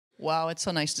Wow, it's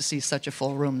so nice to see such a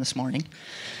full room this morning.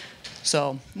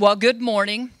 So, well, good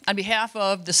morning. On behalf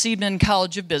of the Seidman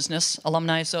College of Business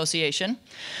Alumni Association,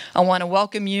 I want to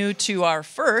welcome you to our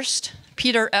first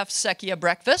Peter F. Secchia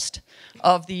breakfast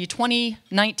of the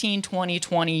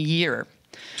 2019-2020 year.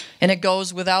 And it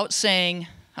goes without saying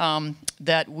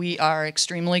that we are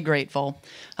extremely grateful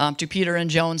to Peter and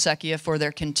Joan Secchia for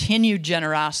their continued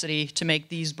generosity to make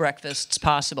these breakfasts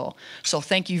possible. So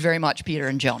thank you very much, Peter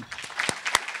and Joan.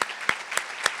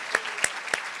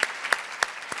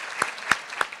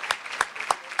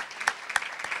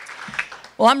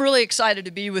 Well, I'm really excited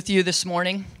to be with you this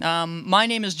morning. My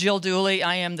name is Jill Dooley.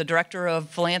 I am the Director of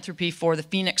Philanthropy for the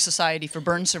Phoenix Society for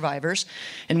Burn Survivors,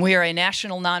 and we are a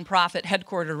national nonprofit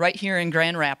headquartered right here in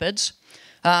Grand Rapids.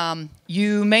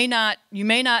 You may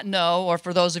not know, or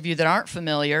for those of you that aren't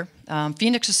familiar,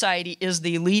 Phoenix Society is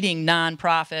the leading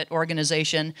nonprofit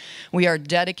organization. We are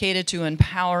dedicated to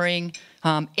empowering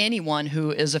anyone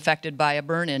who is affected by a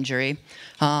burn injury.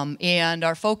 And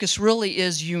our focus really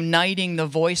is uniting the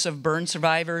voice of burn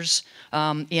survivors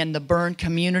and the burn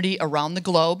community around the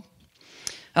globe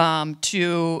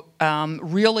to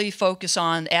really focus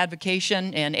on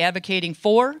advocating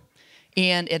for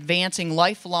and advancing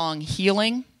lifelong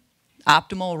healing,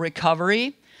 optimal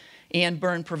recovery, and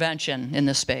burn prevention in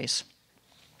this space.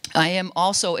 I am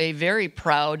also a very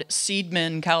proud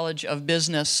Seidman College of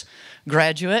Business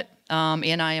graduate,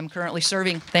 and I am currently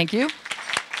serving, thank you,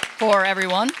 for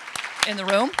everyone in the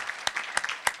room.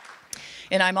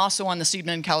 And I'm also on the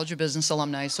Seidman College of Business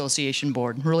Alumni Association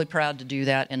board. I'm really proud to do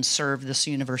that and serve this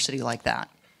university like that.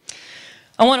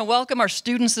 I want to welcome our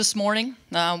students this morning.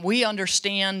 We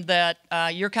understand that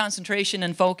your concentration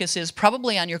and focus is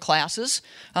probably on your classes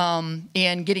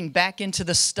and getting back into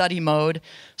the study mode.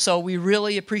 So we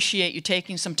really appreciate you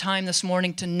taking some time this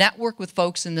morning to network with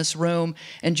folks in this room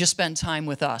and just spend time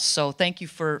with us. So thank you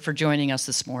for joining us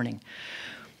this morning.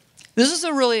 This is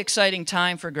a really exciting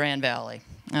time for Grand Valley.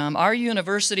 Our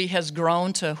university has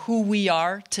grown to who we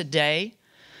are today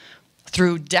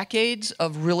through decades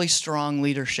of really strong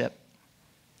leadership.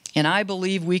 And I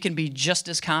believe we can be just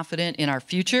as confident in our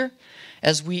future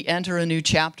as we enter a new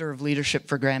chapter of leadership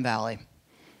for Grand Valley.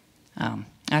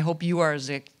 I hope you are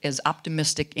as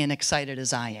optimistic and excited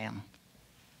as I am.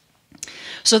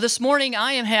 So this morning,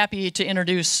 I am happy to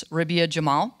introduce Rabia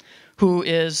Jamal, who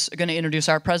is going to introduce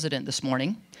our president this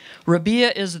morning.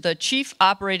 Rabia is the Chief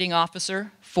Operating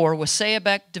Officer for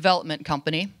Wasayabec Development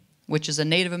Company, which is a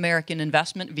Native American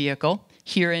investment vehicle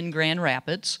here in Grand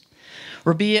Rapids.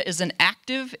 Rabia is an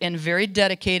active and very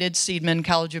dedicated Seidman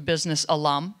College of Business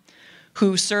alum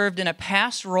who served in a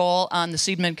past role on the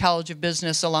Seidman College of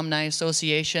Business Alumni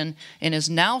Association and is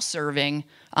now serving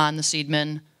on the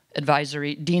Seidman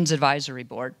Dean's Advisory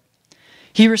Board.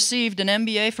 He received an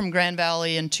MBA from Grand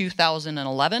Valley in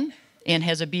 2011 and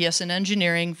has a BS in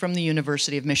Engineering from the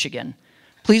University of Michigan.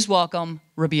 Please welcome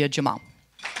Rabia Jamal.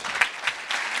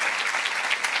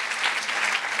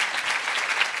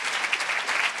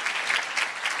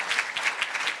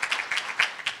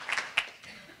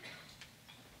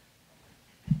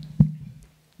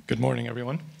 Good morning,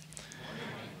 everyone.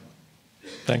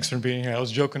 Thanks for being here. I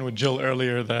was joking with Jill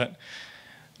earlier that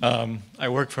I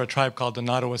work for a tribe called the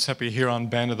Nottawasepi Huron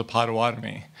Band of the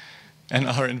Potawatomi, and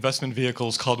our investment vehicle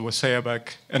is called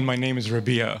Wasayabec, and my name is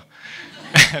Rabia.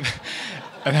 and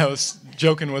I was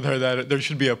joking with her that there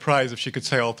should be a prize if she could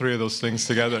say all three of those things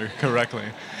together correctly.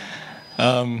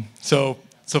 So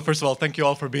first of all, thank you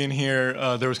all for being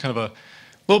here. There was kind of a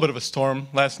little bit of a storm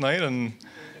last night, and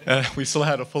we still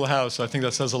had a full house, so I think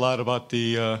that says a lot about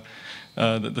the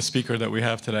speaker that we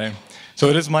have today. So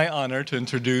it is my honor to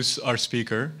introduce our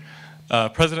speaker.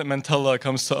 President Mantella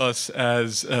comes to us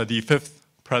as the 5th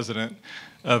president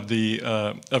of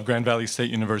Grand Valley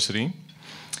State University,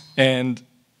 and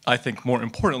I think more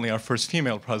importantly, our first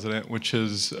female president, which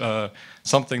is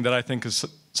something that I think is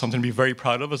something to be very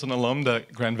proud of as an alum,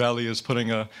 that Grand Valley is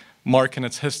putting a mark in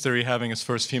its history having its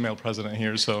first female president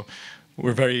here. So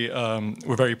we're very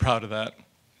proud of that.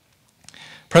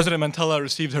 President Mantella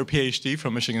received her PhD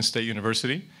from Michigan State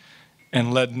University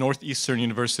and led Northeastern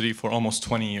University for almost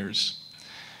 20 years.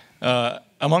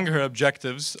 Among her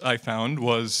objectives, I found,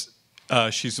 was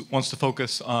she wants to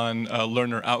focus on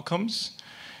learner outcomes.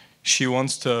 She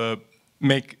wants to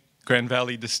make Grand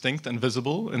Valley distinct and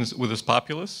visible with its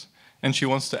populace, and she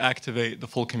wants to activate the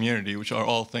full community, which are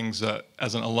all things that,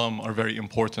 as an alum, are very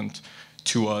important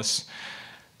to us.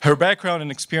 Her background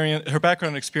and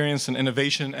experience in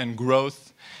innovation and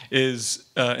growth is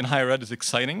in higher ed is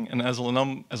exciting, and as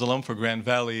an alum for Grand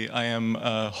Valley, I am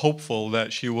hopeful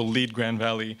that she will lead Grand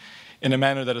Valley in a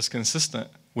manner that is consistent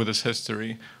with its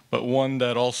history, but one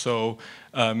that also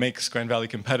makes Grand Valley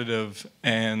competitive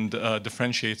and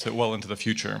differentiates it well into the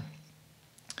future.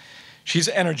 She's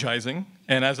energizing,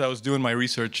 and as I was doing my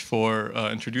research for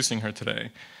introducing her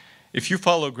today, if you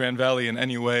follow Grand Valley in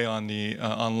any way on the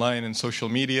online and social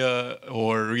media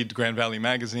or read Grand Valley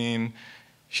magazine,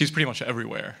 she's pretty much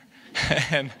everywhere.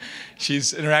 And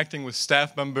she's interacting with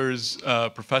staff members,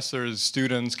 professors,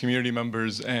 students, community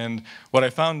members, and what I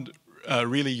found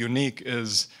really unique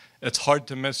is it's hard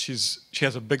to miss. She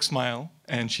has a big smile,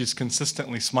 and she's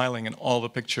consistently smiling in all the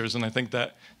pictures, and I think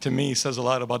that, to me, says a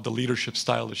lot about the leadership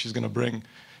style that she's going to bring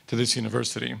to this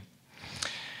university.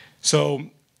 So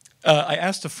I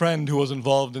asked a friend who was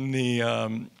involved in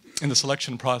the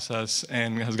selection process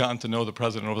and has gotten to know the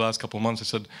president over the last couple of months. I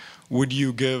said, would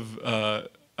you give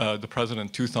the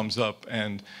president 2 thumbs up?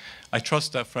 And I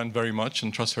trust that friend very much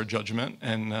and trust her judgment.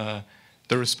 And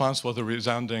the response was a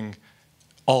resounding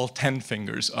all 10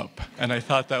 fingers up. And I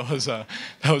thought that was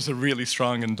a really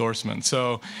strong endorsement.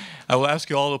 So I will ask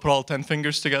you all to put all 10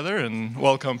 fingers together and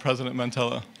welcome President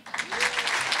Mantella.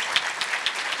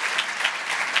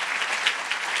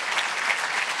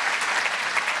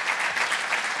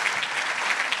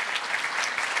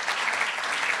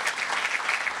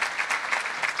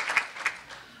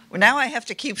 Now I have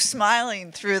to keep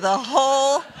smiling through the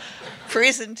whole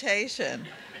presentation.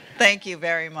 Thank you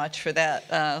very much for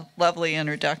that lovely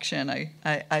introduction.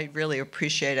 I really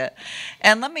appreciate it.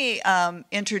 And let me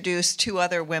introduce 2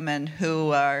 other women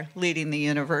who are leading the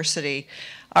university.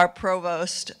 Our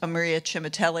provost, Maria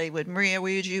Cimitelli. Maria,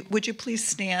 would you please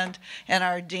stand? And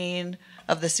our dean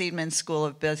of the Seidman School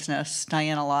of Business,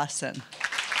 Diana Lawson.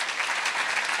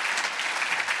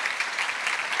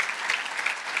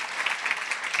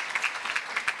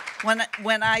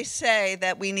 When I say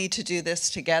that we need to do this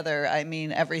together, I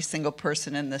mean every single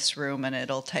person in this room, and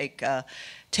it'll take the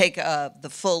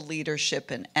full leadership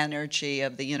and energy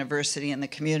of the university and the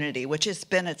community, which has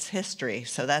been its history,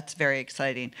 so that's very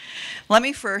exciting. Let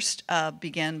me first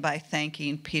begin by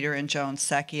thanking Peter and Joan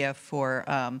Secchia for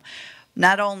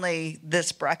not only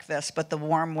this breakfast, but the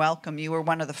warm welcome. You were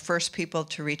one of the first people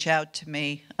to reach out to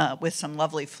me with some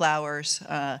lovely flowers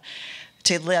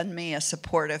to lend me a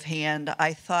supportive hand.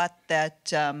 I thought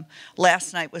that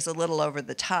last night was a little over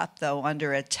the top, though,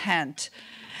 under a tent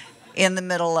in the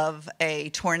middle of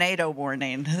a tornado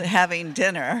warning, having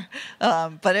dinner.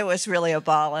 But it was really a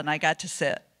ball, and I got to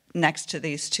sit next to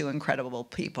these 2 incredible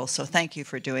people. So thank you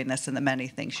for doing this and the many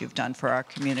things you've done for our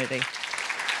community.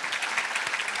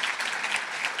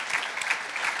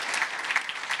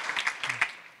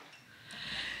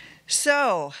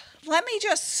 So let me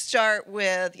just start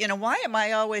with, why am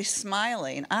I always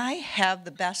smiling? I have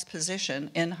the best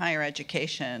position in higher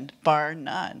education, bar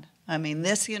none. I mean,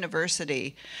 this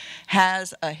university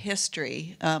has a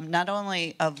history, not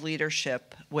only of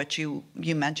leadership, which you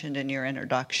mentioned in your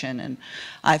introduction, and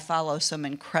I follow some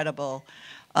incredible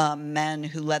men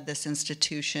who led this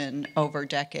institution over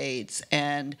decades,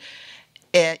 and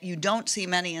you don't see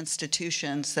many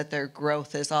institutions that their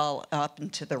growth is all up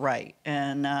and to the right,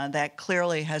 and that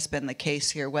clearly has been the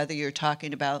case here, whether you're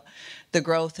talking about the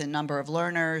growth in number of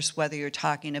learners, whether you're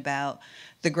talking about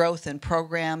the growth in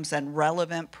programs and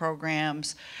relevant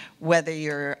programs, whether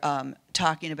you're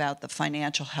talking about the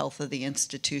financial health of the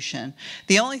institution.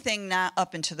 The only thing not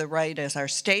up and to the right is our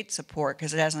state support,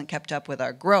 because it hasn't kept up with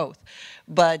our growth.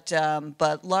 But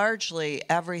largely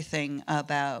everything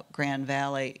about Grand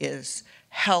Valley is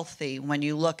healthy when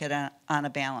you look at it on a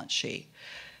balance sheet.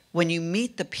 When you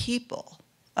meet the people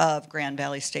of Grand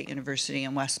Valley State University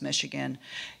in West Michigan,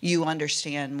 you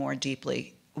understand more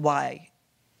deeply why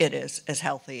it is as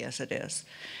healthy as it is.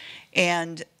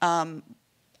 And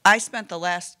I spent the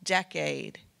last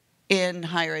decade in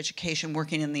higher education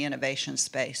working in the innovation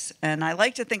space. And I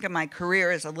like to think of my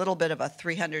career as a little bit of a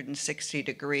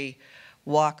 360-degree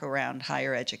walk around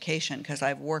higher education, because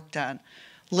I've worked on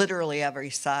literally every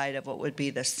side of what would be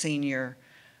the senior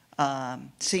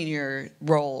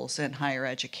roles in higher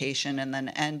education, and then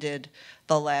ended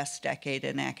the last decade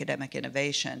in academic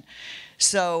innovation.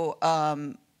 So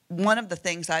one of the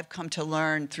things I've come to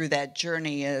learn through that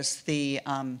journey is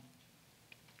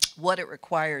what it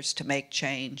requires to make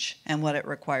change, and what it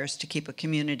requires to keep a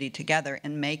community together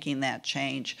in making that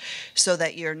change, so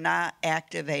that you're not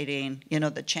activating,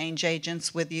 the change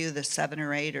agents with you, the 7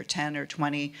 or 8 or 10 or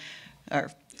 20 or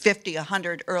 50,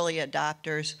 100 early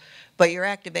adopters, but you're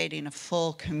activating a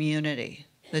full community,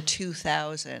 the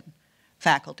 2,000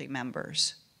 faculty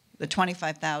members, the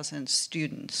 25,000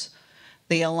 students,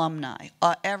 the alumni,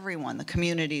 everyone, the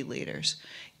community leaders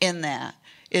in that,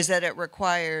 is that it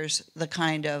requires the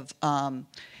kind of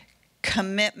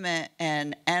commitment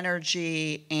and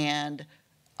energy and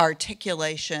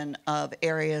articulation of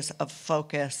areas of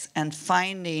focus and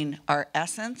finding our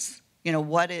essence. You know,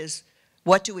 what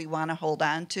do we want to hold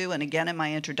on to? And again, in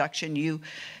my introduction, you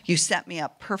set me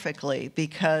up perfectly,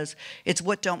 because it's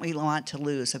what don't we want to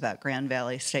lose about Grand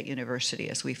Valley State University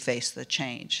as we face the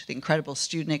change. The incredible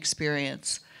student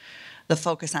experience, the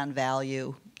focus on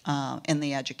value in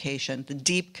the education, the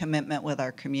deep commitment with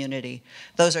our community.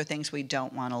 Those are things we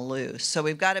don't want to lose. So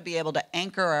we've got to be able to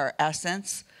anchor our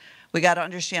essence. We got to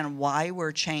understand why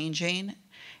we're changing,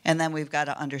 and then we've got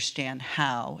to understand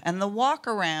how. And the walk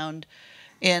around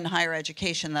in higher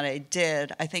education that I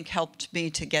did, I think helped me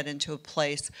to get into a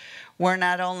place where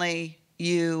not only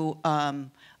you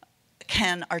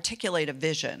can articulate a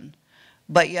vision,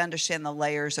 but you understand the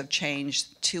layers of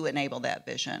change to enable that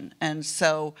vision. And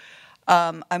so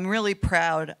I'm really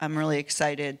proud, I'm really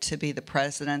excited to be the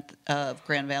president of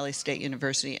Grand Valley State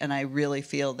University, and I really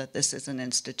feel that this is an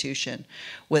institution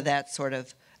with that sort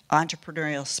of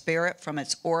entrepreneurial spirit from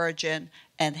its origin,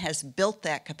 and has built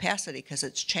that capacity because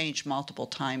it's changed multiple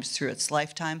times through its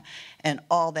lifetime, and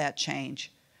all that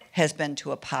change has been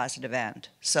to a positive end.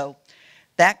 So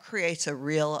that creates a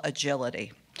real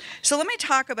agility. So let me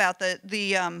talk about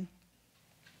the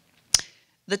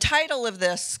title of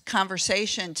this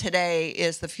conversation today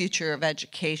is The Future of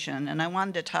Education, and I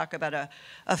wanted to talk about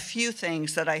a few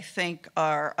things that I think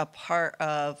are a part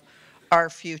of our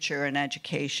future in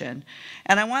education.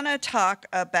 And I want to talk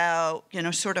about, you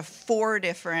know, sort of 4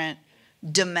 different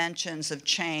dimensions of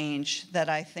change that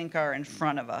I think are in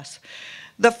front of us.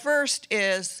 The first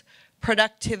is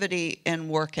productivity in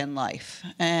work and life.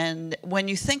 And when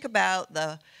you think about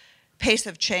the pace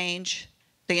of change,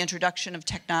 the introduction of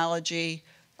technology,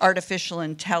 artificial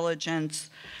intelligence,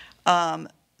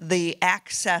 the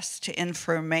access to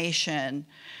information,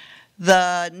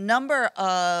 the number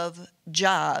of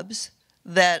jobs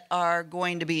that are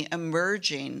going to be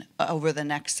emerging over the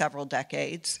next several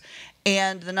decades,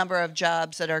 and the number of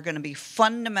jobs that are going to be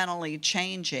fundamentally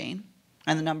changing,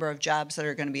 and the number of jobs that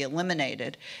are going to be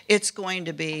eliminated, it's going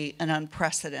to be an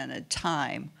unprecedented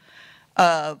time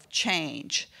of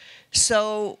change.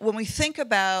 So when we think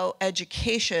about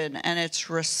education and its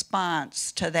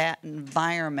response to that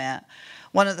environment,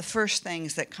 one of the first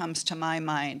things that comes to my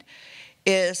mind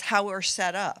is how we're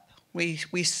set up. We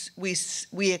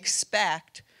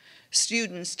expect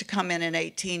students to come in at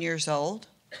 18 years old,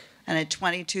 and at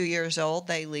 22 years old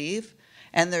they leave,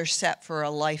 and they're set for a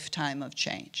lifetime of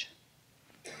change.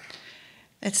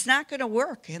 It's not going to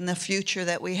work in the future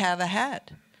that we have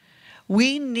ahead.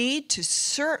 We need to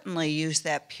certainly use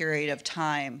that period of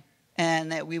time,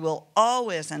 and that we will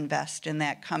always invest in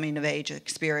that coming of age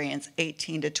experience,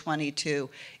 18 to 22.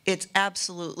 It's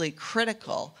absolutely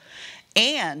critical.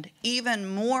 And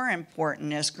even more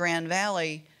important is Grand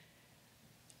Valley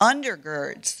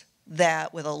undergirds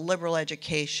that with a liberal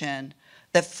education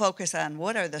that focus on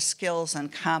what are the skills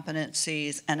and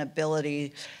competencies and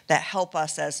ability that help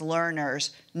us as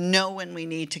learners know when we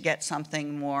need to get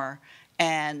something more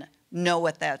and know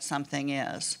what that something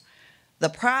is. The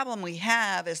problem we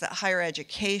have is that higher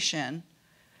education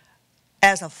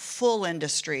as a full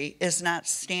industry is not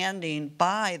standing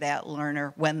by that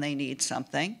learner when they need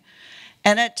something.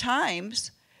 And at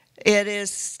times, it is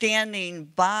standing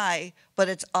by, but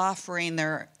it's offering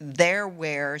their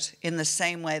wares in the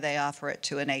same way they offer it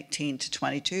to an 18 to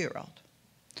 22-year-old.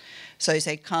 So you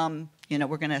say, come, you know,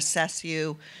 we're going to assess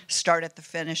you, start at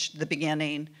the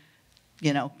beginning,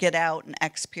 you know, get out in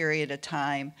X period of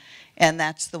time, and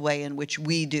that's the way in which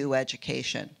we do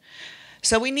education.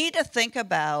 So we need to think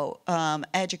about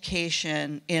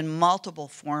education in multiple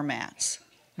formats.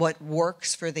 What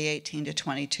works for the 18 to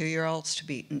 22-year-olds to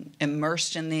be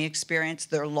immersed in the experience.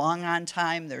 They're long on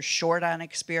time, they're short on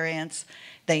experience.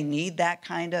 They need that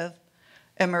kind of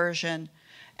immersion.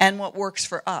 And what works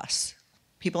for us,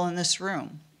 people in this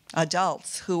room,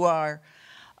 adults who are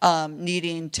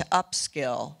needing to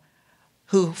upskill,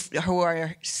 who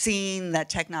are seeing that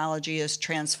technology is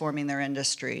transforming their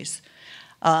industries,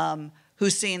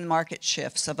 who's seeing market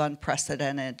shifts of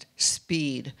unprecedented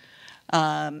speed.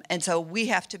 And so we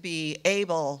have to be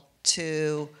able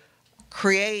to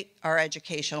create our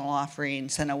educational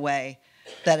offerings in a way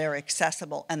that are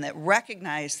accessible and that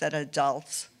recognize that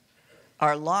adults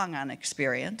are long on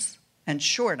experience and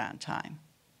short on time.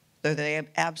 They're the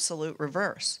absolute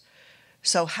reverse.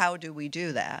 So how do we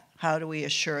do that? How do we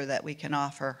assure that we can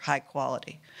offer high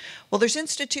quality? Well, there's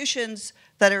institutions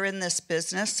that are in this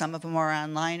business. Some of them are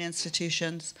online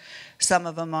institutions. Some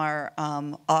of them are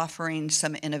offering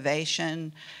some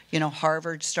innovation. You know,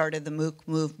 Harvard started the MOOC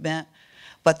movement,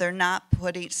 but they're not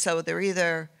putting, so they're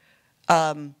either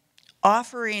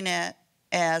offering it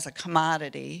as a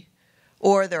commodity,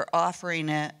 or they're offering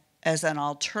it as an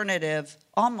alternative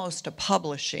almost to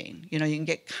publishing. You know, you can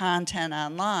get content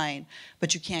online,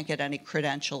 but you can't get any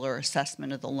credential or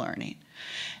assessment of the learning.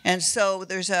 And so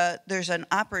there's an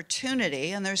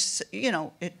opportunity, and there's, you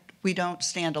know, we don't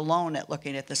stand alone at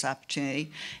looking at this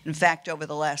opportunity. In fact, over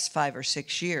the last 5 or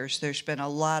 6 years, there's been a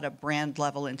lot of brand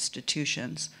level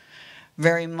institutions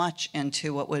very much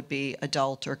into what would be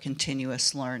adult or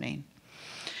continuous learning.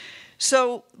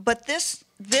 So, but this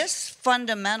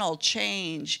fundamental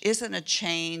change isn't a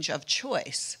change of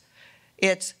choice.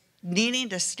 It's needing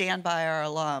to stand by our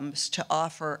alums to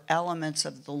offer elements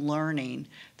of the learning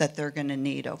that they're going to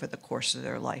need over the course of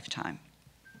their lifetime.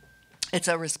 It's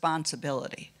a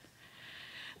responsibility.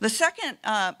 The second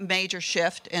major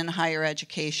shift in higher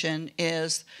education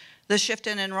is the shift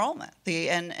in enrollment.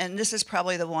 And this is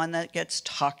probably the one that gets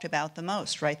talked about the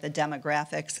most, right? The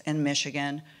demographics in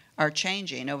Michigan are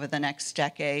changing over the next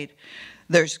decade.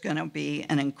 There's going to be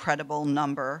an incredible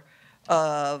number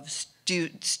of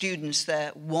students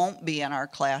that won't be in our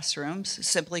classrooms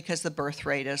simply because the birth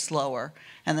rate is lower,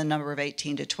 and the number of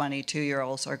 18 to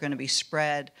 22-year-olds are going to be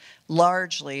spread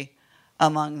largely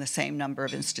among the same number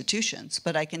of institutions.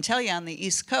 But I can tell you on the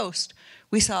East Coast,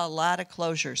 we saw a lot of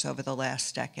closures over the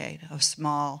last decade of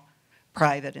small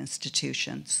private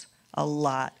institutions, a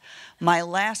lot. My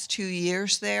last 2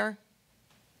 years there,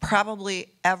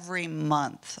 probably every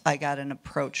month I got an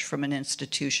approach from an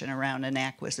institution around an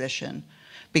acquisition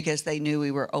because they knew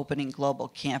we were opening global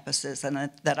campuses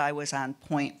and that I was on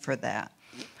point for that.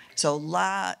 So a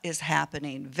lot is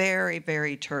happening, very,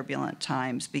 very turbulent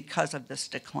times because of this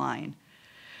decline.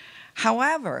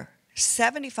 However,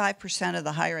 75% of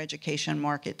the higher education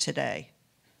market today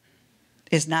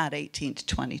is not 18 to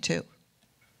 22.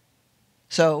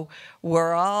 So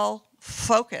we're all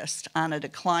focused on a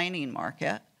declining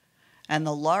market, and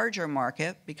the larger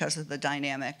market, because of the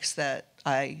dynamics that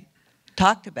I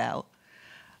talked about,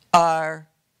 are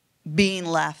being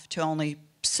left to only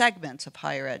segments of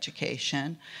higher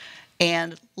education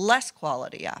and less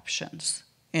quality options,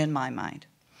 in my mind.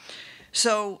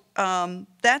 So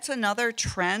that's another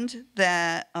trend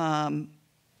that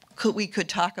we could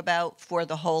talk about for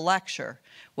the whole lecture,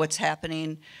 what's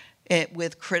happening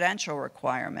with credential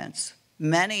requirements.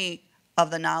 Many of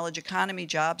the knowledge economy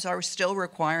jobs are still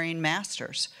requiring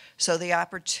masters. So the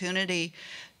opportunity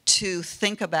to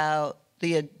think about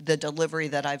the delivery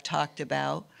that I've talked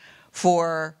about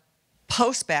for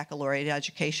post-baccalaureate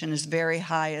education is very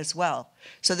high as well.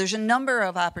 So there's a number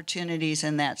of opportunities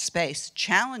in that space,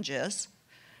 challenges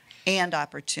and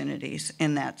opportunities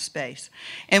in that space.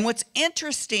 And what's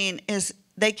interesting is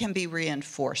they can be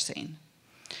reinforcing.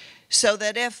 So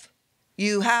that if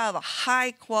you have a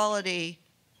high quality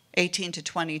 18 to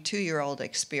 22-year-old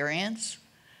experience,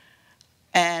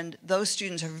 and those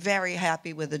students are very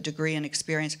happy with the degree and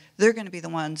experience, they're going to be the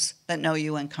ones that know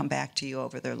you and come back to you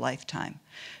over their lifetime.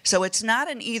 So it's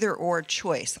not an either-or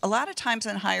choice. A lot of times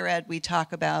in higher ed, we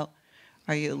talk about,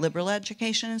 are you a liberal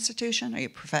education institution? Are you a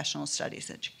professional studies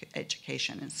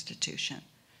education institution?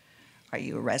 Are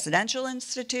you a residential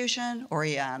institution, or are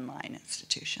you an online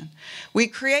institution? We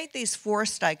create these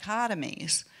forced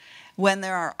dichotomies when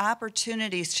there are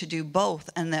opportunities to do both,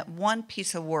 and that one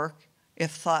piece of work,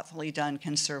 if thoughtfully done,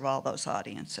 can serve all those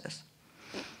audiences.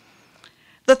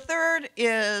 The third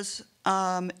is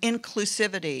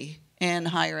inclusivity in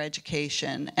higher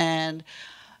education. And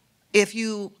if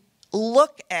you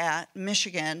look at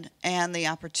Michigan and the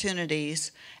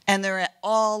opportunities, and they're at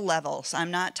all levels.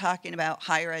 I'm not talking about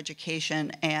higher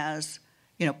education as,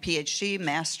 you know, PhD,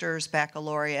 master's,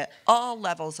 baccalaureate, all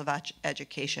levels of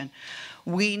education.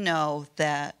 We know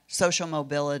that social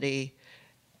mobility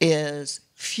is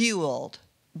fueled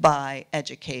by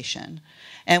education.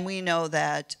 And we know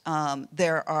that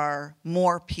there are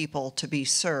more people to be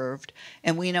served.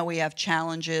 And we know we have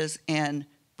challenges in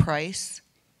price,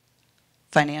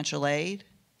 financial aid,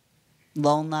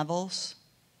 loan levels,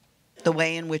 the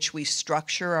way in which we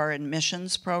structure our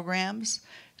admissions programs.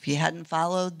 If you hadn't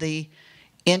followed the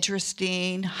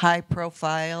interesting,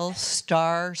 high-profile,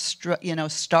 star-studded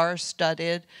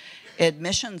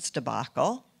admissions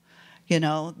debacle, you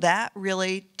know, that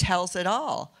really tells it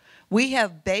all. We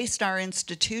have based our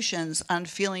institutions on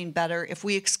feeling better if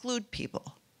we exclude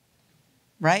people,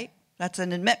 right? That's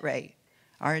an admit rate.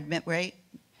 Our admit rate,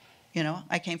 you know,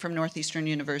 I came from Northeastern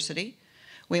University.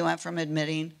 We went from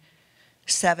admitting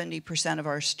 70% of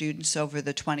our students over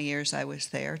the 20 years I was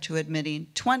there to admitting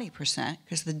 20%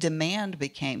 because the demand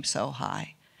became so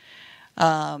high.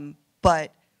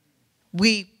 But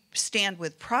we stand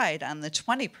with pride on the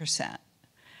 20%,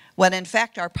 when in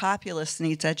fact our populace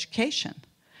needs education.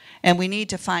 And we need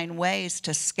to find ways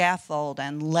to scaffold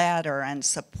and ladder and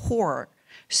support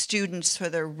students so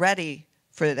they're ready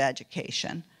for the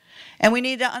education. And we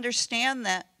need to understand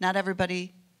that not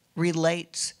everybody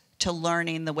relates to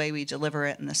learning the way we deliver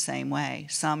it in the same way.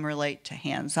 Some relate to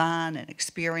hands-on and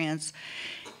experience.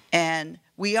 And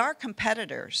we are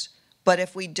competitors, but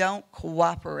if we don't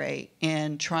cooperate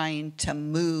in trying to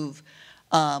move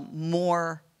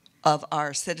more of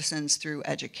our citizens through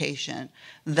education,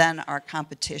 then our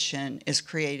competition is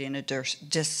creating a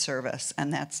disservice,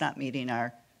 and that's not meeting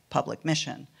our public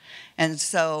mission. And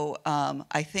so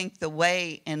I think the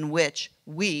way in which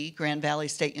we, Grand Valley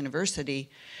State University,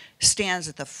 stands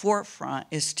at the forefront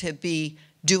is to be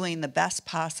doing the best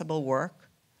possible work,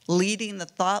 leading the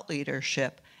thought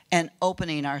leadership, and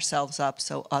opening ourselves up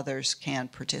so others can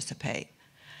participate.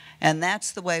 And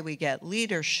that's the way we get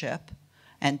leadership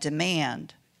and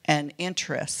demand and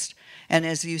interest. And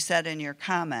as you said in your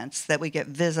comments, that we get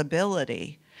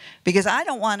visibility. Because I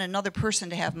don't want another person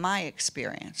to have my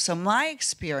experience. So my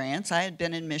experience, I had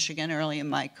been in Michigan early in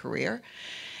my career,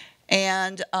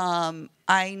 and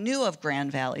I knew of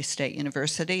Grand Valley State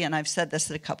University, and I've said this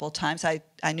a couple of times. I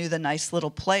knew the nice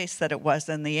little place that it was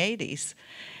in the 80s.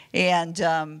 And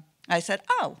I said,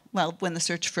 oh, well, when the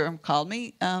search firm called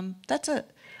me,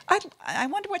 I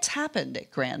wonder what's happened at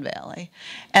Grand Valley.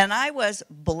 And I was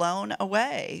blown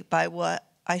away by what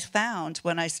I found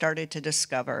when I started to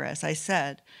discover, as I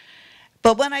said.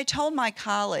 But when I told my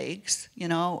colleagues, you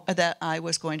know, that I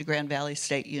was going to Grand Valley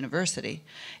State University,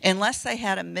 unless they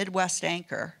had a Midwest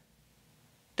anchor,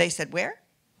 they said, where?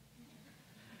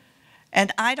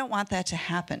 And I don't want that to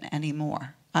happen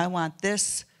anymore. I want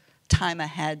this time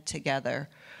ahead together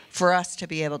for us to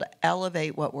be able to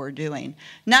elevate what we're doing,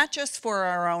 not just for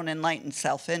our own enlightened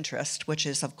self-interest, which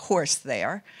is of course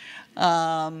there,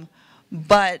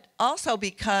 but also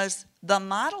because the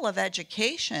model of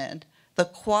education, the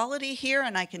quality here,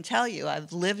 and I can tell you,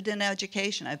 I've lived in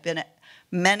education, I've been at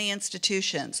many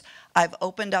institutions, I've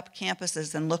opened up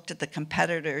campuses and looked at the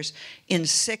competitors in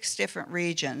 6 different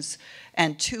regions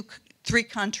and 3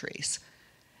 countries.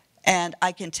 And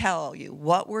I can tell you,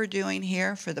 what we're doing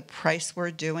here for the price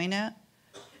we're doing it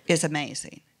is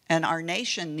amazing. And our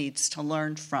nation needs to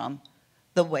learn from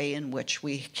the way in which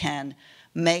we can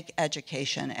make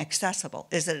education accessible.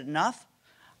 Is it enough?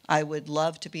 I would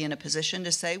love to be in a position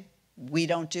to say, we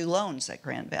don't do loans at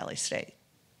Grand Valley State.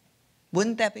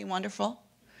 Wouldn't that be wonderful?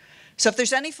 So if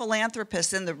there's any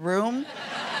philanthropists in the room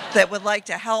that would like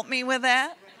to help me with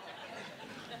that,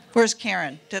 where's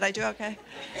Karen? Did I do okay?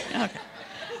 Okay.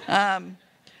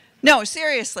 No,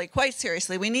 seriously, quite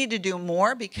seriously, we need to do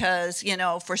more because, you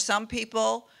know, for some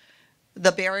people,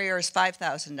 the barrier is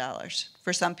 $5,000.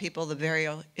 For some people, the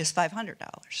barrier is $500.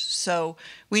 So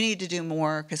we need to do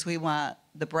more because we want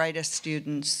the brightest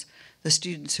students, the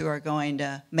students who are going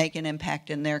to make an impact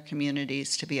in their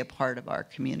communities, to be a part of our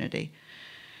community.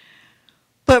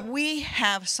 But we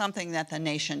have something that the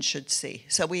nation should see.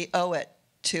 So we owe it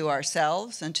to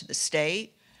ourselves and to the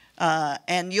state.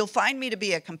 And you'll find me to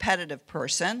be a competitive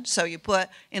person. So you put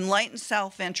enlightened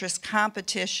self-interest,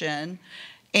 competition,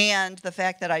 and the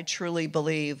fact that I truly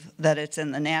believe that it's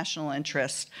in the national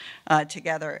interest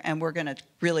together. And we're going to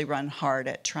really run hard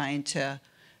at trying to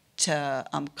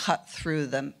cut through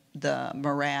the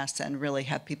morass and really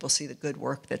have people see the good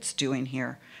work that's doing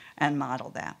here and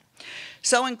model that.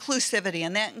 So inclusivity,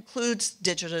 and that includes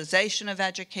digitalization of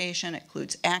education, it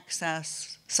includes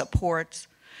access, supports.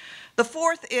 The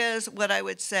fourth is what I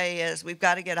would say is we've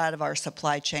got to get out of our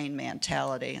supply chain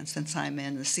mentality. And since I'm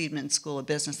in the Seidman School of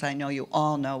Business, I know you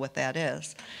all know what that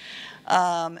is.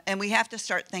 And we have to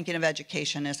start thinking of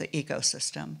education as an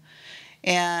ecosystem.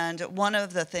 And one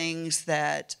of the things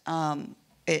that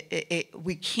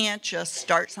we can't just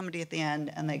start somebody at the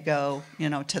end and they go, you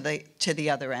know, to the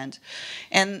other end.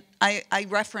 And I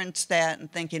referenced that in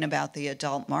thinking about the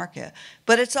adult market.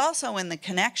 But it's also in the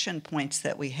connection points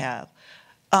that we have.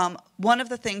 One of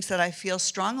the things that I feel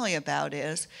strongly about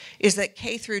is that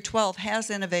K through 12 has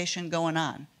innovation going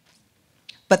on.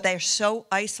 But they're so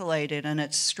isolated in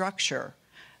its structure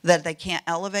that they can't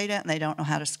elevate it and they don't know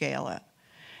how to scale it.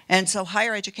 And so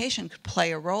higher education could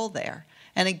play a role there.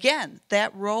 And again,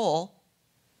 that role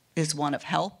is one of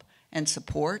help and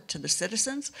support to the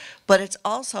citizens, but it's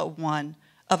also one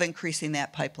of increasing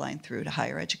that pipeline through to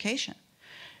higher education.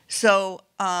 So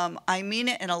I mean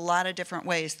it in a lot of different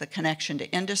ways, the connection to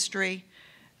industry,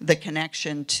 the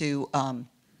connection to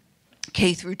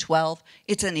K through 12.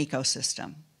 It's an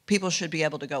ecosystem. People should be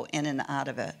able to go in and out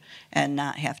of it and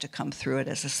not have to come through it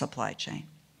as a supply chain.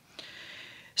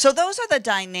 So those are the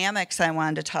dynamics I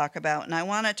wanted to talk about, and I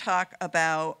want to talk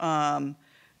about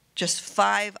just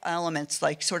 5 elements,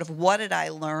 like sort of what did I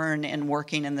learn in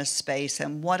working in this space,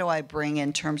 and what do I bring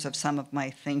in terms of some of my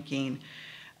thinking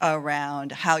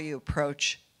around how you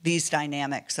approach these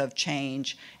dynamics of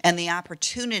change and the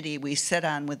opportunity we sit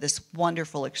on with this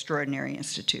wonderful, extraordinary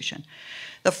institution.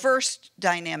 The first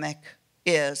dynamic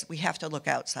is we have to look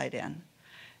outside in.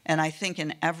 And I think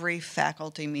in every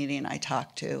faculty meeting I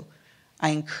talk to, I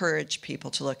encourage people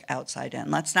to look outside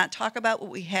in. Let's not talk about what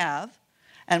we have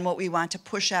and what we want to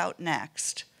push out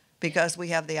next, because we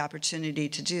have the opportunity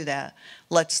to do that.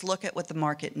 Let's look at what the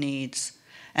market needs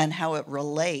and how it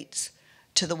relates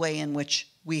to the way in which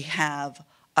we have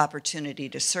opportunity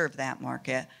to serve that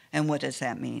market, and what does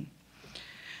that mean?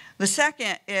 The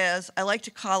second is, I like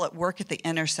to call it work at the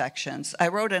intersections. I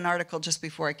wrote an article just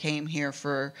before I came here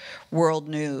for World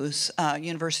News,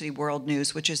 University World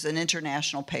News, which is an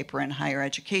international paper in higher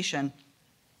education.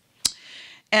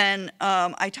 And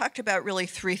I talked about really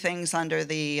 3 things under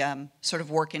the sort of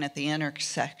working at the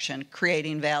intersection: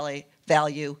 creating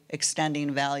value,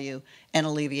 extending value, and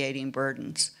alleviating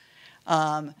burdens.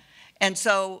 And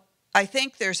so I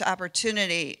think there's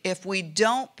opportunity if we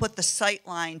don't put the sight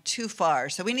line too far.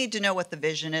 So we need to know what the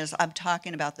vision is. I'm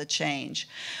talking about the change.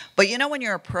 But you know, when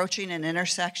you're approaching an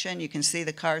intersection, you can see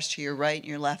the cars to your right and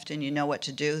your left, and you know what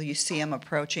to do. You see them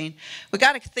approaching. We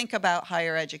got to think about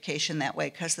higher education that way,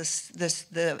 because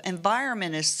the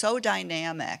environment is so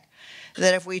dynamic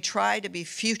that if we try to be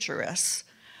futurists,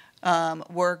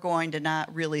 we're going to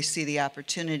not really see the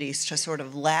opportunities to sort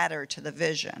of ladder to the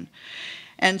vision.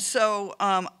 And so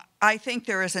I think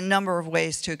there is a number of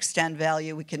ways to extend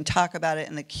value. We can talk about it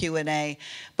in the Q&A,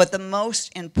 but the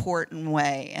most important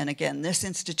way, and again, this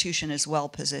institution is well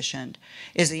positioned,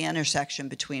 is the intersection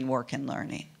between work and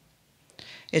learning.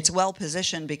 It's well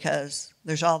positioned because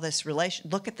there's all this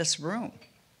relation. Look at this room.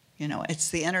 You know, it's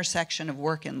the intersection of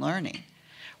work and learning.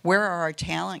 Where are our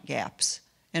talent gaps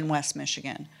in West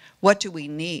Michigan? What do we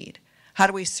need? How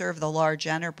do we serve the large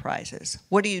enterprises?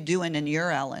 What are you doing in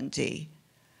your L&D?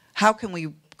 How can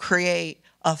we create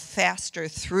a faster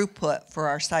throughput for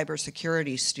our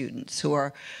cybersecurity students who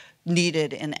are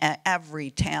needed in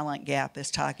every talent gap is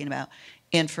talking about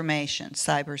information,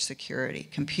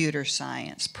 cybersecurity, computer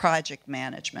science, project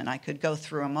management. I could go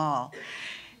through them all.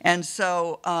 And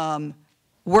so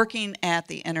working at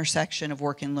the intersection of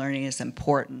work and learning is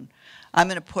important. I'm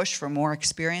going to push for more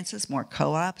experiences, more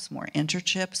co-ops, more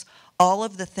internships, all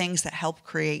of the things that help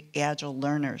create agile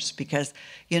learners, because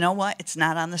you know what? It's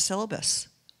not on the syllabus.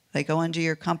 They go into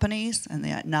your companies and the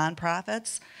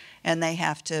nonprofits, and they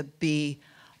have to be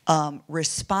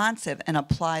responsive and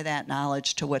apply that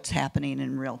knowledge to what's happening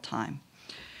in real time.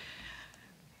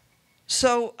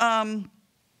 So I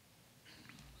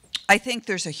think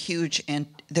there's a huge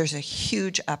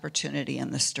opportunity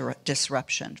in this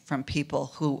disruption from people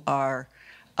who are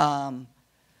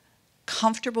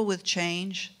comfortable with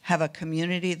change, have a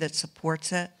community that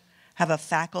supports it, have a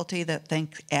faculty that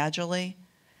think agilely,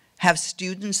 have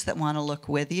students that want to look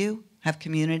with you, have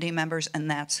community members, and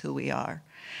that's who we are.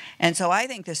 And so I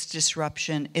think this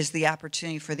disruption is the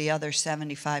opportunity for the other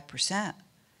 75%,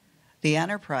 the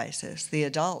enterprises, the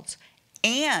adults,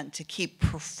 and to keep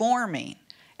performing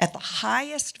at the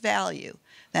highest value.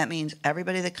 That means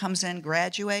everybody that comes in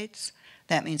graduates.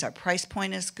 That means our price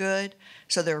point is good,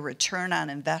 so their return on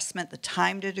investment, the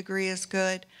time to degree is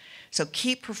good. So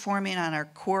keep performing on our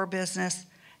core business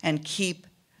and keep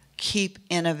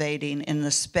innovating in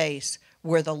the space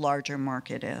where the larger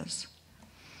market is.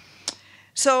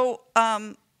 So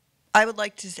I would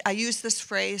like to, I use this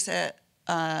phrase at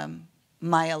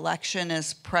my election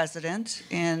as president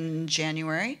in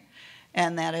January,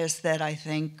 and that is that I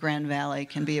think Grand Valley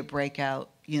can be a breakout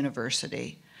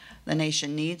university. The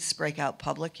nation needs breakout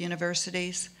public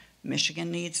universities.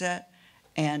 Michigan needs it,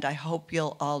 and I hope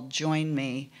you'll all join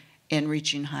me in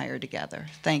reaching higher together.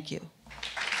 Thank you.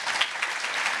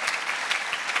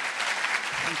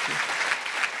 Thank you.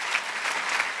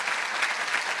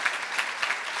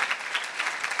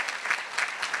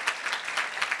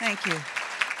 Thank you.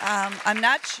 I'm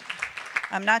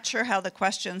not sure how the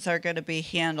questions are going to be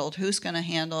handled. Who's going to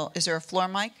handle? Is there a floor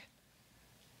mic?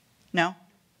 No?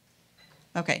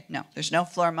 Okay, no, there's no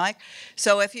floor mic.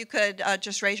 So if you could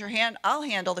just raise your hand, I'll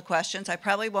handle the questions. I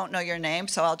probably won't know your name,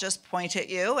 so I'll just point at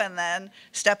you and then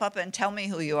step up and tell me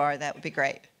who you are. That would be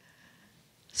great.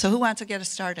 So who wants to get us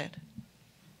started?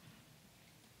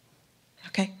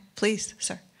 Okay, please,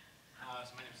 sir. So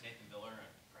my name is Nathan Biller. I'm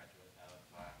a graduate of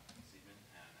Seidman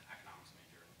and an economics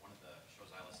major. One of the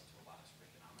shows I listen to a lot is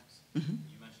Freakonomics. Mm-hmm.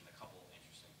 You mentioned a couple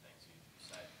interesting things. You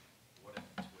said, what if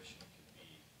tuition could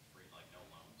be free, like no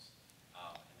loans?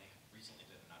 And they recently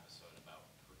did an episode about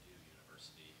Purdue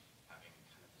University having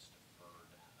kind of this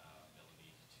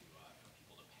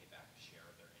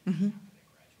after they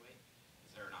graduate.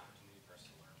 Is there an opportunity for us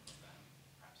to learn from them,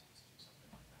 perhaps institute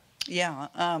something like that?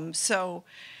 Yeah. So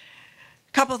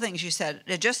a couple of things you said.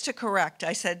 Just to correct,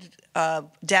 I said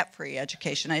debt-free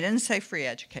education. I didn't say free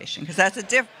education because that's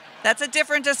a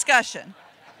different discussion.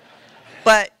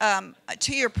 But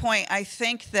to your point, I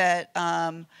think that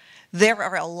there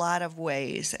are a lot of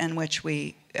ways in which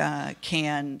we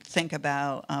can think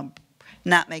about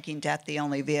not making debt the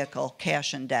only vehicle,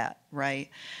 cash and debt, right?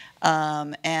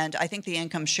 And I think the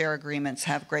income share agreements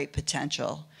have great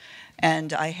potential.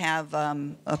 And I have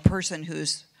a person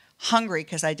who's hungry,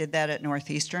 because I did that at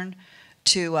Northeastern,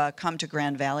 to come to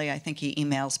Grand Valley. I think he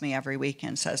emails me every week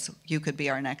and says, you could be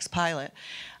our next pilot.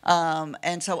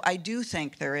 And so I do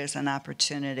think there is an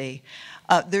opportunity.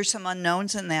 There's some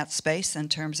unknowns in that space in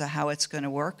terms of how it's going to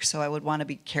work, so I would want to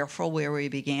be careful where we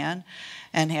began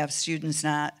and have students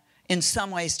not, in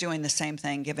some ways, doing the same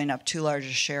thing, giving up too large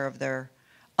a share of their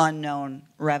unknown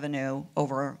revenue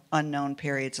over unknown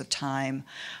periods of time.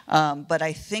 But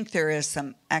I think there is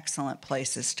some excellent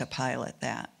places to pilot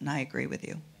that, and I agree with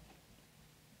you.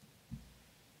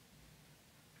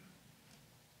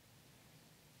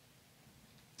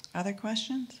 Other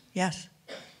questions? Yes.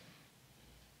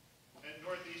 At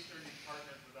Northeastern, you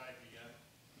partnered with IBM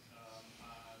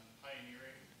on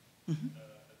pioneering, Mm-hmm.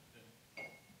 I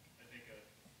think, a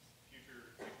future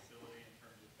facility in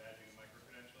terms of badging and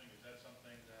micro-credentialing. Is that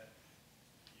something that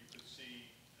you could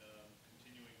see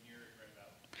continuing here at Grand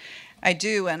Valley? I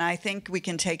do, and I think we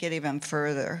can take it even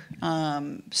further.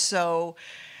 So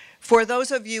for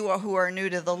those of you who are new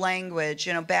to the language,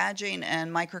 badging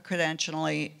and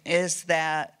micro-credentialing is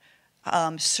that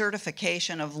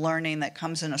certification of learning that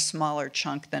comes in a smaller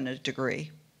chunk than a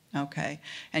degree, okay?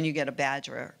 And you get a badge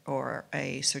or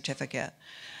a certificate.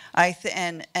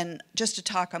 And just to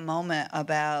talk a moment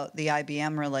about the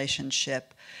IBM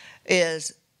relationship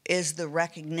is the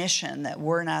recognition that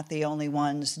we're not the only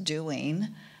ones doing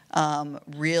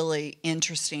really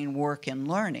interesting work in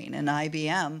learning. And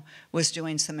IBM was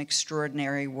doing some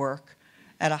extraordinary work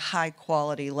at a high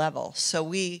quality level. So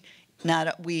we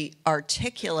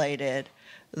articulated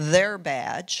their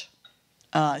badge,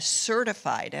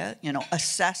 certified it,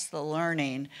 assessed the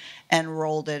learning, and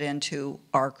rolled it into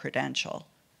our credential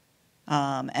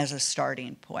as a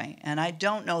starting point. And I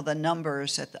don't know the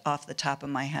numbers off the top of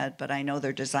my head, but I know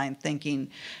their design thinking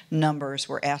numbers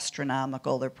were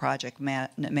astronomical. Their project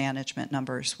management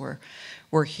numbers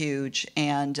were huge.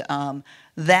 And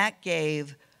that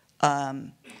gave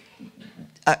a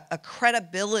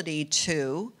credibility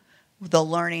to the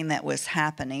learning that was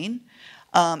happening.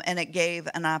 And it gave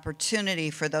an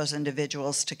opportunity for those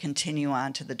individuals to continue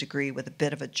on to the degree with a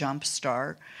bit of a jump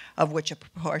start, of which a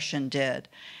proportion did.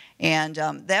 And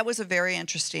that was a very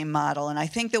interesting model. And I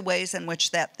think the ways in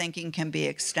which that thinking can be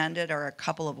extended are a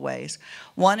couple of ways.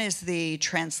 One is the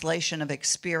translation of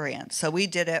experience. So we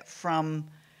did it from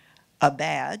a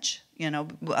badge,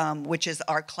 which is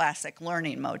our classic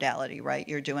learning modality, right?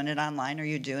 You're doing it online or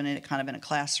you're doing it kind of in a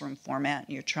classroom format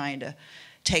and you're trying to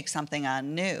take something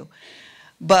on new.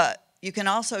 But you can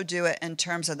also do it in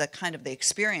terms of the kind of the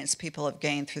experience people have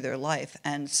gained through their life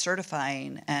and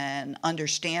certifying and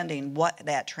understanding what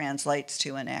that translates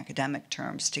to in academic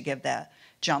terms to give that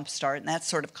jump start. And that's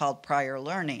sort of called prior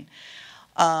learning.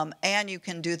 And you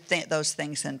can do those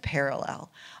things in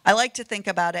parallel. I like to think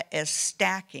about it as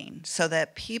stacking so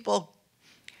that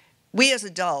we as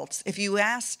adults, if you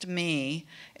asked me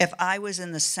if I was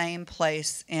in the same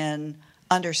place in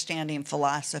understanding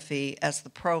philosophy as the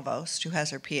provost, who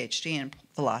has her PhD in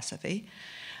philosophy,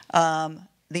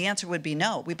 the answer would be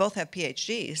no. We both have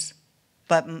PhDs,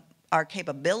 but our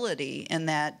capability in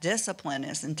that discipline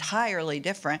is entirely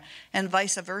different, and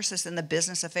vice versa in the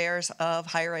business affairs of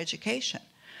higher education.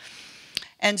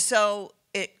 And so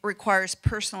it requires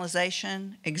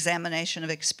personalization, examination of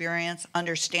experience,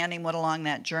 understanding what along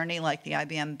that journey, like the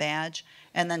IBM badge,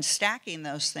 and then stacking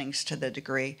those things to the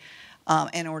degree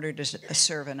in order to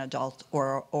serve an adult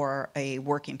or a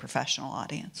working professional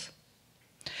audience.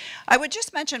 I would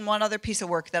just mention one other piece of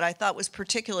work that I thought was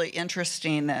particularly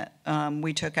interesting that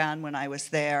we took on when I was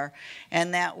there,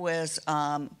 and that was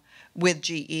with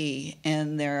GE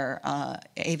in their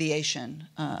aviation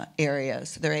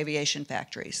areas, their aviation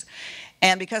factories.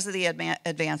 And because of the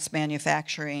advanced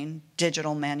manufacturing,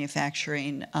 digital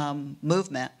manufacturing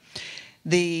movement,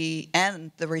 the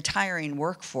retiring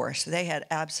workforce, they had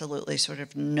absolutely sort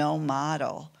of no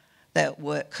model that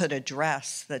could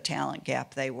address the talent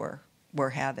gap they were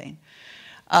having.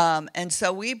 And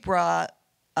so we brought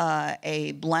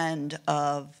a blend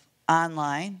of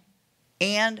online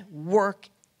and work.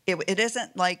 It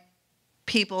isn't like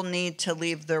people need to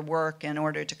leave their work in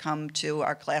order to come to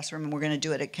our classroom, and we're going to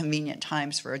do it at convenient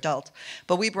times for adults.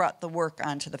 But we brought the work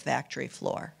onto the factory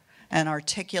floor and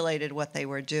articulated what they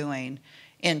were doing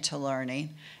into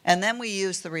learning. And then we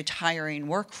used the retiring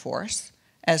workforce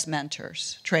as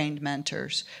mentors, trained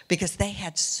mentors, because they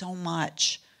had so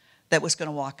much that was going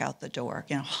to walk out the door,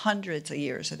 hundreds of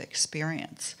years of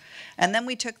experience. And then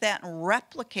we took that and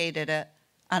replicated it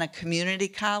on a community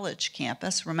college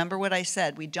campus. Remember what I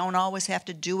said, we don't always have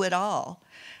to do it all.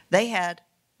 They had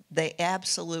the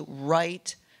absolute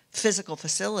right physical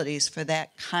facilities for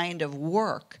that kind of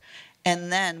work.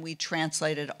 And then we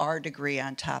translated our degree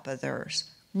on top of theirs.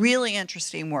 Really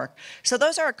interesting work. So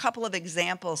those are a couple of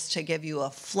examples to give you a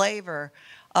flavor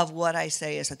of what I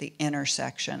say is at the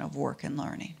intersection of work and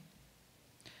learning.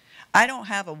 I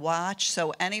don't have a watch,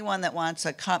 so anyone that wants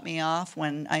to cut me off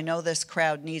when I know this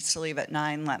crowd needs to leave at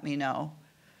 9, let me know.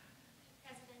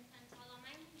 President Mantella,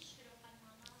 my name is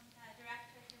Philomena. I'm the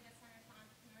director for the Center for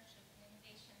Entrepreneurship and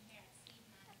Innovation here at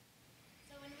Seedman.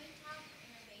 So when we talk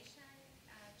innovation,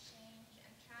 change,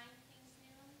 and trying things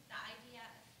new, the idea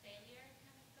of failure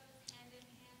kind of goes hand in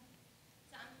hand.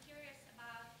 So I'm curious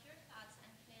about your thoughts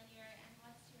on failure and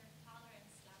what's your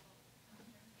tolerance level for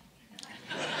failure?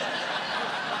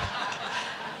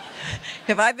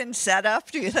 Have I been set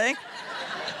up, do you think?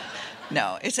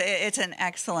 No, it's an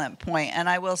excellent point. And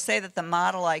I will say that the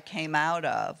model I came out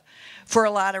of, for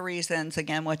a lot of reasons,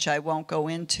 again, which I won't go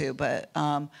into, but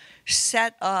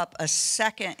set up a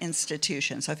second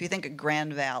institution. So if you think of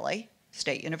Grand Valley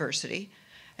State University,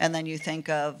 and then you think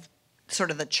of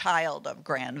sort of the child of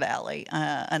Grand Valley,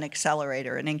 an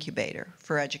accelerator, an incubator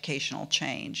for educational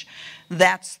change.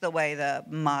 That's the way the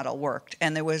model worked.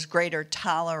 And there was greater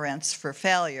tolerance for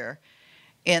failure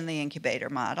in the incubator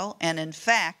model. And in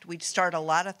fact, we'd start a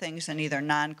lot of things in either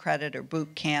non-credit or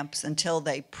boot camps until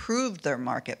they proved their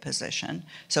market position.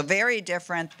 So very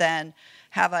different than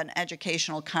have an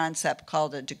educational concept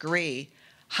called a degree,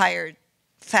 hire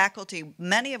faculty,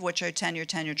 many of which are tenure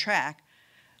track,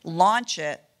 launch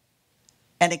it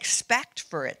and expect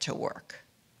for it to work,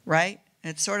 right?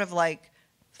 It's sort of like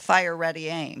fire, ready,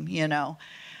 aim,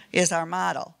 is our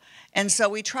model. And so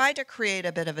we tried to create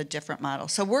a bit of a different model.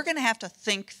 So we're going to have to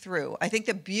think through. I think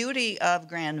the beauty of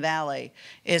Grand Valley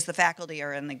is the faculty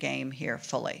are in the game here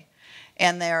fully.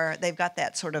 And they've got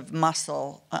that sort of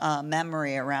muscle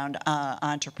memory around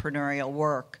entrepreneurial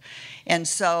work. And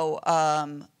so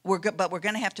we're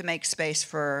going to have to make space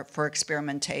for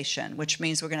experimentation, which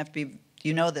means we're going to have to be,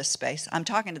 this space. I'm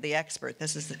talking to the expert.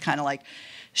 This is kind of like,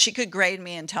 she could grade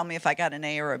me and tell me if I got an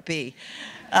A or a B.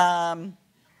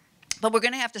 But we're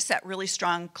going to have to set really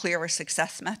strong, clearer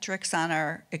success metrics on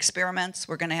our experiments.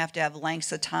 We're going to have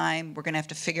lengths of time. We're going to have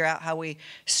to figure out how we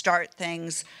start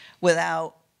things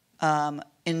without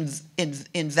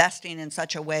investing in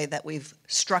such a way that we've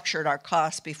structured our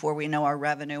costs before we know our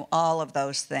revenue. All of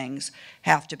those things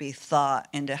have to be thought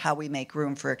into how we make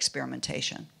room for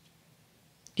experimentation.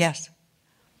 Yes?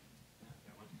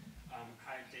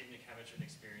 Hi, Dave Nikevich with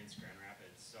Experience Grand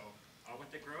Rapids. So with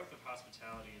the growth of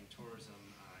hospitality and tourism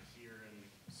here in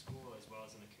the school as well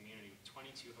as in the community,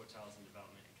 22 hotels in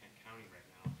development in Kent County right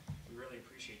now, we really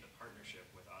appreciate the partnership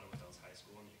with Ottawa Hills High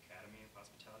School and the Academy of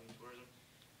Hospitality and Tourism.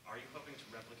 Are you hoping to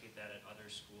replicate that at other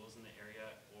schools in the area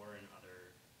or in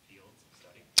other fields of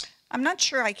study? I'm not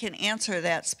sure I can answer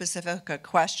that specific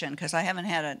question because I haven't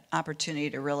had an opportunity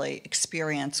to really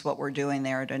experience what we're doing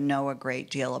there, to know a great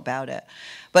deal about it.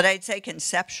 But I'd say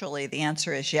conceptually the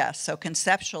answer is yes. So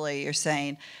conceptually you're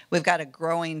saying we've got a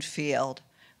growing field.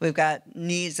 We've got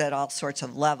needs at all sorts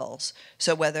of levels.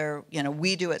 So whether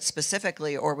we do it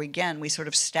specifically or we sort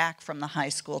of stack from the high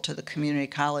school to the community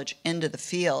college into the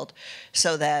field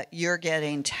so that you're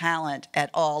getting talent at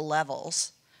all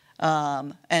levels.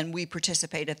 And we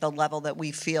participate at the level that we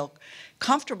feel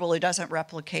comfortable. It doesn't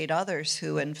replicate others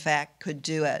who, in fact, could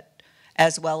do it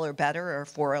as well or better or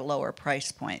for a lower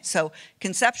price point. So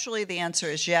conceptually, the answer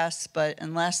is yes, but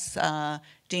unless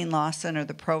Dean Lawson or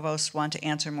the provost want to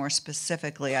answer more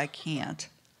specifically, I can't.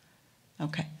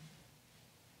 Okay.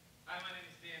 Hi, my name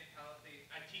is Dan Pelletier.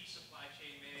 I teach supply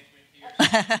chain management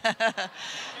here.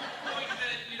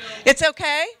 It's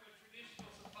okay.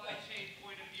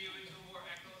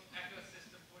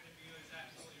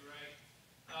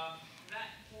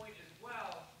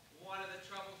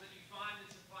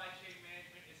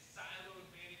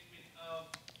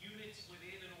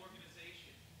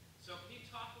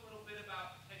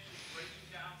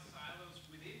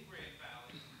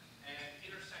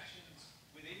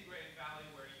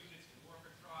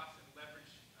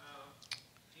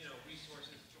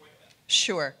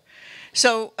 Sure.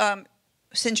 So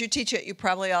since you teach it, you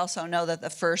probably also know that the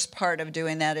first part of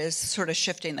doing that is sort of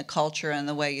shifting the culture and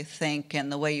the way you think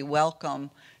and the way you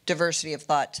welcome diversity of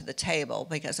thought to the table,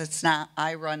 because it's not,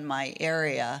 I run my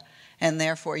area, and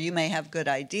therefore you may have good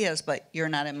ideas, but you're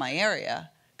not in my area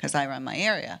because I run my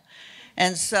area.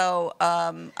 And so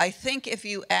I think if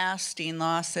you ask Dean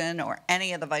Lawson or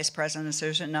any of the vice presidents,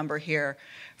 there's a number here,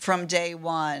 from day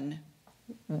one,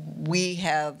 we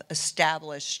have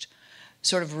established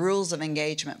sort of rules of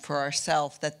engagement for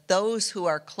ourselves that those who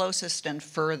are closest and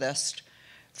furthest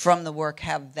from the work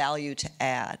have value to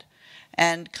add.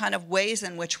 And kind of ways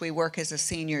in which we work as a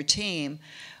senior team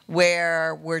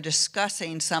where we're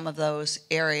discussing some of those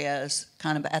areas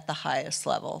kind of at the highest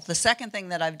level. The second thing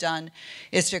that I've done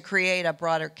is to create a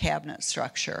broader cabinet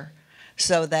structure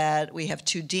so that we have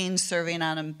 2 deans serving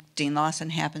on them. Dean Lawson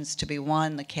happens to be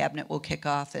one. The cabinet will kick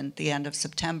off at the end of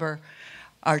September.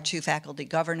 Our 2 faculty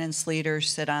governance leaders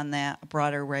sit on that, a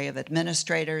broader array of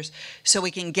administrators, so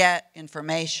we can get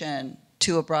information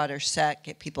to a broader set,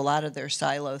 get people out of their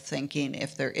silo thinking,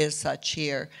 if there is such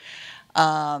here.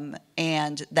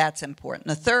 And that's important.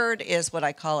 The third is what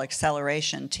I call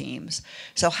acceleration teams.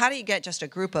 So how do you get just a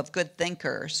group of good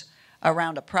thinkers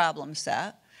around a problem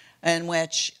set in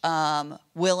which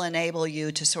will enable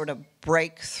you to sort of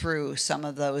break through some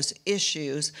of those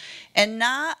issues, and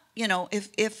not, you know,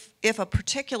 if a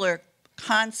particular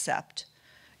concept,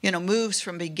 you know, moves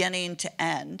from beginning to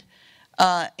end,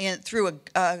 through a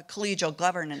collegial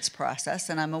governance process,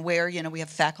 and I'm aware, you know, we have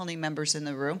faculty members in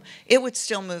the room, it would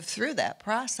still move through that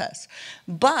process.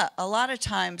 But a lot of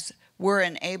times we're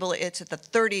it's at the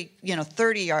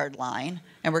 30-yard line,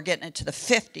 and we're getting it to the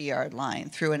 50-yard line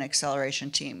through an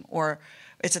acceleration team, or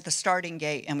it's at the starting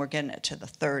gate and we're getting it to the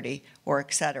 30, or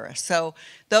et cetera. So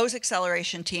those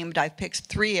acceleration teams, I've picked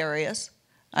 3 areas.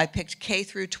 I picked K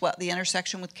through 12, the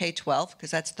intersection with K-12,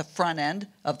 because that's the front end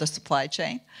of the supply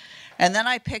chain. And then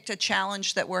I picked a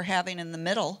challenge that we're having in the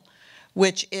middle,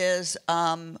 which is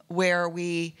where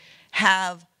we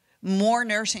have more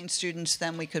nursing students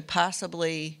than we could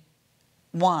possibly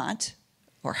want,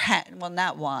 or well,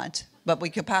 not want, but we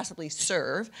could possibly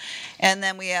serve. And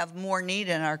then we have more need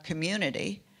in our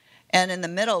community. And in the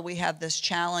middle, we have this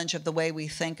challenge of the way we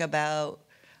think about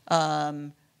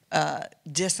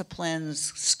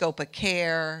disciplines, scope of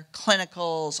care,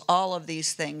 clinicals, all of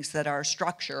these things that are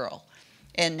structural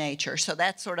in nature. So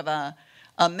that's sort of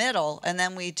a middle. And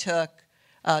then we took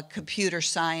computer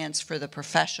science for the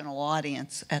professional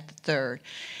audience at the third.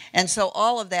 And so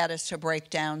all of that is to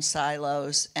break down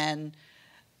silos. And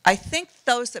I think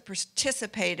those that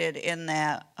participated in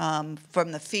that,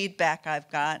 from the feedback I've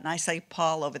got, and I say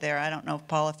Paul over there, I don't know,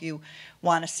 Paul, if you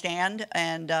want to stand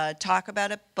and talk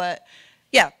about it, but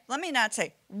yeah, let me not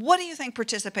say, what do you think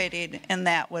participating in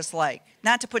that was like?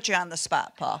 Not to put you on the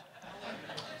spot, Paul.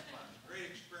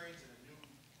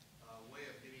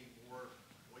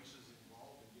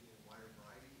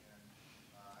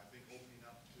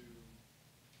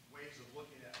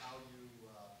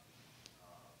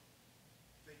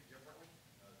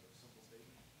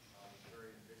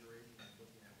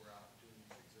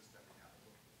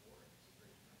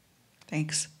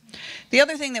 Thanks. The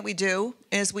other thing that we do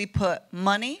is we put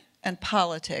money and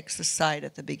politics aside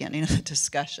at the beginning of the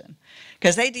discussion,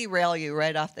 because they derail you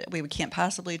right off. We can't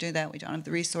possibly do that. We don't have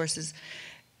the resources.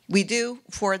 We do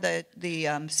for the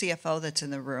CFO that's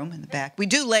in the room in the back. We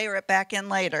do layer it back in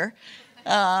later.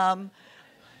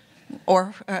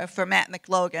 Or for Matt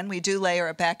McLogan, we do layer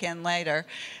it back in later.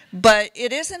 But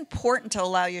it is important to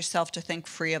allow yourself to think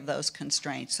free of those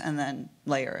constraints and then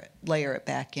layer it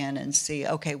back in and see,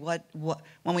 okay, what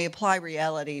when we apply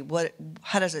reality,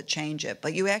 how does it change it?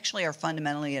 But you actually are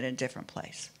fundamentally at a different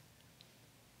place.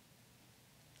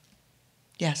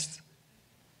 Yes?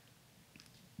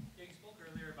 Yeah, you spoke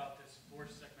earlier about this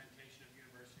forced segmentation of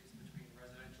universities between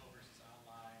residential versus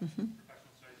online. Mm-hmm.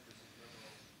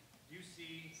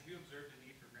 Have you observed a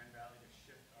need for Grand Valley to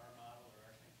shift our model or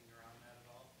our thinking around that at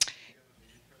all? Do you have a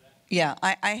vision for that? Yeah,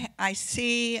 I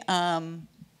see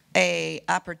a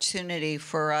opportunity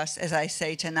for us, as I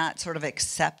say, to not sort of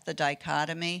accept the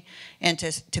dichotomy and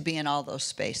to be in all those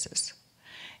spaces.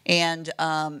 And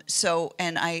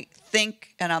and I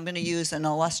think, and I'm going to use an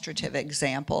illustrative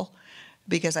example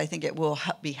because I think it will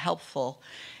be helpful.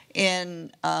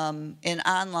 In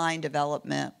online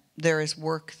development, there is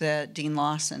work that Dean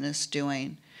Lawson is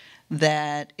doing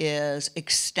that is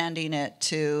extending it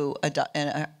to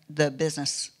the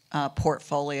business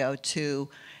portfolio to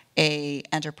a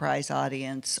enterprise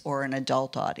audience or an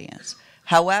adult audience.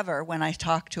 However, when I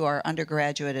talk to our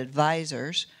undergraduate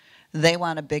advisors, they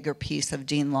want a bigger piece of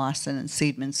Dean Lawson and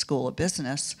Seidman School of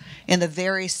Business in the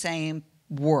very same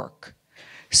work.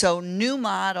 So new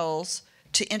models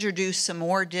to introduce some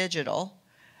more digital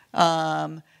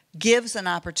gives an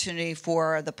opportunity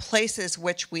for the places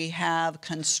which we have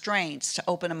constraints to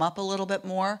open them up a little bit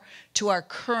more to our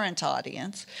current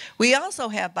audience. We also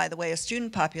have, by the way, a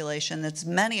student population that's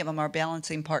many of them are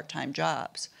balancing part-time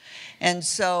jobs. And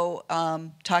so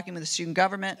talking with the student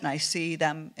government, and I see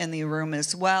them in the room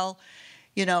as well,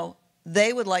 you know,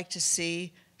 they would like to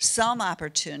see some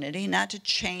opportunity, not to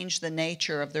change the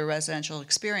nature of their residential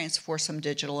experience for some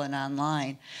digital and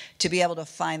online, to be able to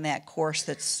find that course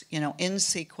that's, you know, in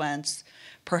sequence,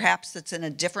 perhaps that's in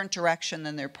a different direction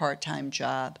than their part-time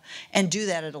job, and do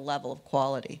that at a level of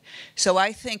quality. So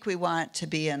I think we want to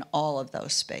be in all of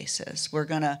those spaces. We're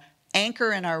going to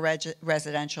anchor in our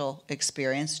residential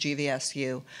experience,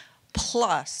 GVSU,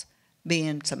 plus be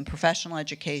in some professional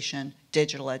education,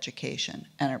 digital education,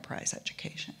 enterprise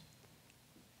education.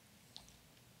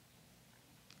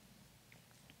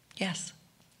 Yes.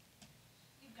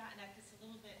 You've gotten at this a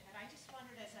little bit, but I just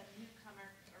wondered, as a newcomer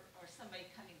or somebody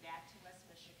coming back to West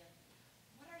Michigan,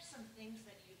 what are some things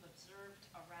that you've observed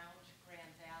around Grand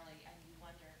Valley and you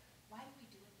wonder, why do we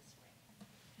do it this way?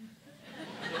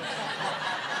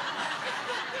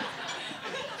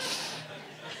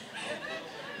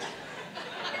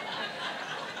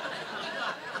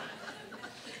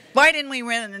 Why didn't we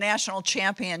win the national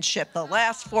championship the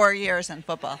last 4 years in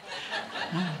football?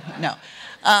 No.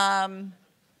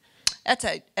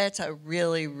 That's a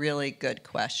really, really good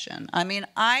question. I mean,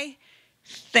 I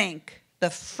think the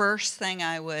first thing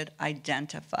I would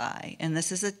identify, and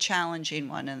this is a challenging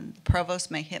one, and the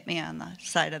provost may hit me on the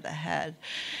side of the head,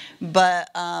 but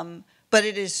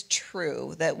it is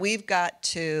true that we've got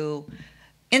to,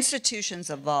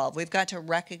 institutions evolve. We've got to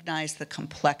recognize the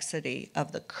complexity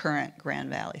of the current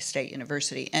Grand Valley State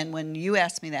University. And when you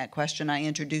asked me that question, I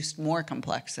introduced more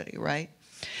complexity, right?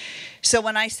 So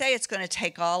when I say it's going to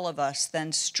take all of us,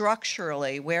 then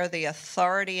structurally, where the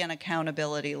authority and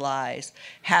accountability lies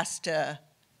has to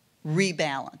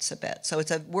rebalance a bit. So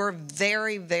we're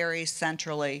very, very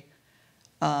centrally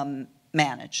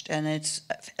managed, and it's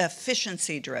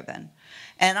efficiency driven.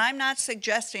 And I'm not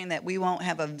suggesting that we won't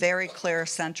have a very clear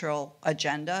central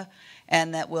agenda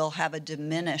and that we'll have a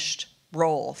diminished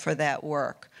role for that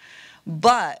work.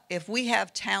 But if we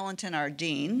have talent in our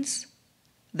deans,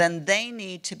 then they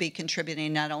need to be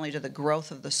contributing not only to the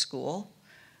growth of the school,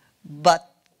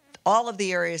 but all of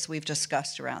the areas we've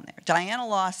discussed around there. Diana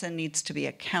Lawson needs to be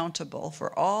accountable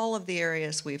for all of the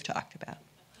areas we've talked about.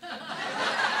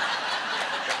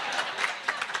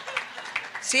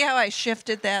 See how I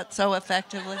shifted that so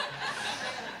effectively?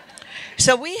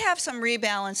 So we have some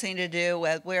rebalancing to do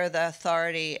with where the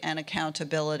authority and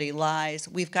accountability lies.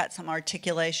 We've got some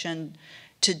articulation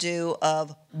to do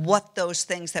of what those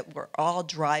things that we're all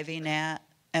driving at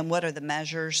and what are the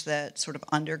measures that sort of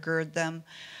undergird them.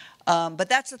 But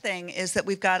that's the thing, is that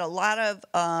we've got a lot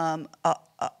of,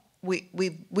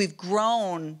 we've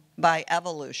grown by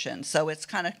evolution. So it's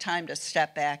kind of time to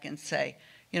step back and say,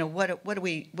 you know, what do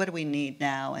we need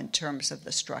now in terms of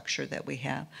the structure that we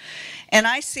have? And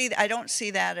I don't see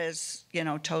that as, you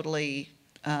know, totally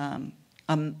a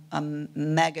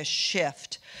mega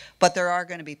shift, but there are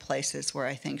going to be places where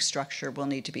I think structure will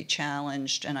need to be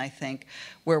challenged, and I think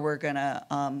where we're going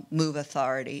to move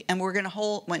authority. And we're going to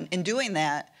hold, in doing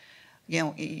that, you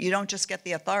know, you don't just get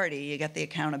the authority, you get the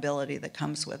accountability that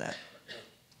comes with it.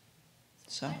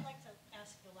 So. I'd like to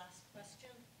ask the last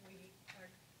question.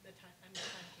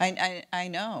 I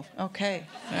know. Okay.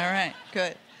 All right.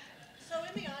 Good. So in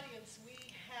the audience, we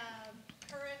have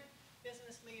current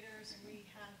business leaders. We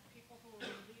have people who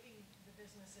are leading the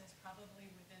businesses probably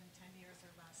within 10 years or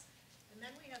less. And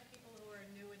then we have people who are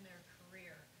new in their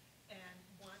career and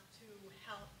want to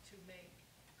help to make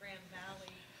Grand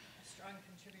Valley a strong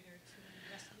contributor to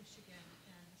West Michigan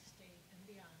and the state and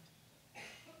beyond.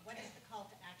 What is the call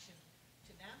to action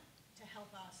to them to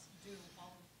help us do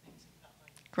all of the things you've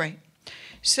outlined? Great.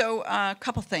 So a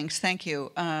couple things. Thank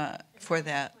you for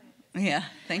that. Yeah,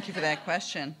 thank you for that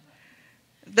question.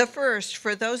 The first,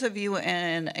 for those of you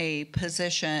in a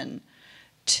position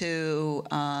to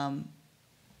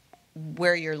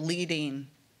where you're leading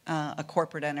a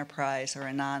corporate enterprise or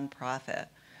a nonprofit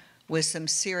with some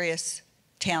serious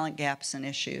talent gaps and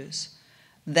issues,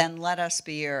 then let us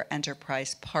be your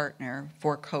enterprise partner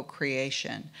for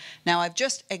co-creation. Now, I've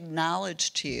just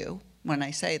acknowledged to you, when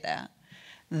I say that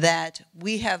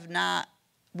we have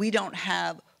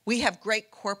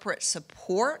great corporate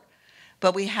support,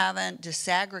 but we haven't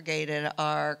disaggregated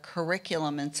our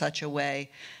curriculum in such a way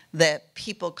that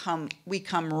we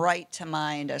come right to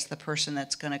mind as the person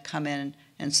that's going to come in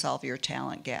and solve your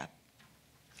talent gap.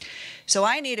 So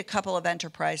I need a couple of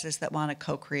enterprises that want to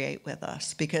co-create with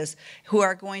us, because who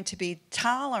are going to be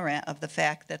tolerant of the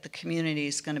fact that the community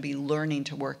is going to be learning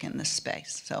to work in this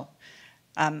space. So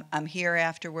I'm here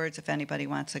afterwards if anybody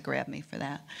wants to grab me for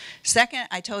that. Second,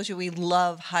 I told you we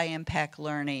love high-impact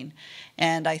learning,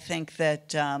 and I think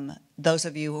that those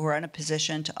of you who are in a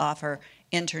position to offer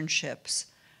internships,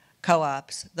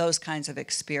 co-ops, those kinds of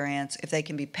experience, if they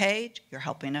can be paid, you're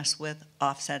helping us with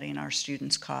offsetting our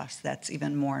students' costs. That's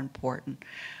even more important.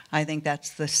 I think that's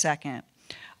the second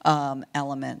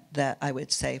element that I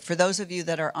would say. For those of you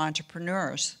that are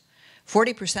entrepreneurs,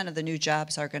 40% of the new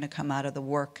jobs are going to come out of the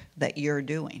work that you're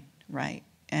doing, right?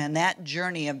 And that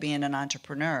journey of being an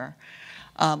entrepreneur,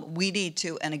 we need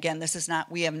to, and again, this is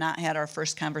not, we have not had our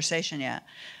first conversation yet,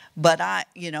 but I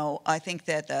think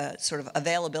that the sort of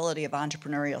availability of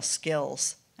entrepreneurial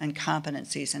skills and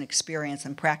competencies and experience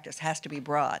and practice has to be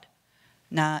broad,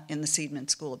 not in the Seidman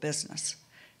School of Business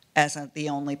as the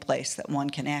only place that one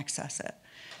can access it.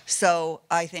 So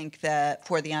I think that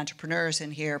for the entrepreneurs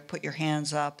in here, put your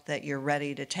hands up that you're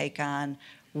ready to take on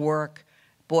work.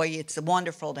 Boy, it's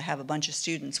wonderful to have a bunch of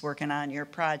students working on your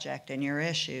project and your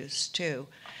issues too.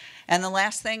 And the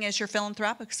last thing is your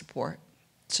philanthropic support.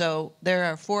 So there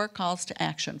are 4 calls to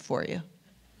action for you.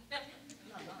 Thank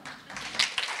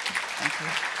you.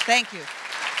 Thank you.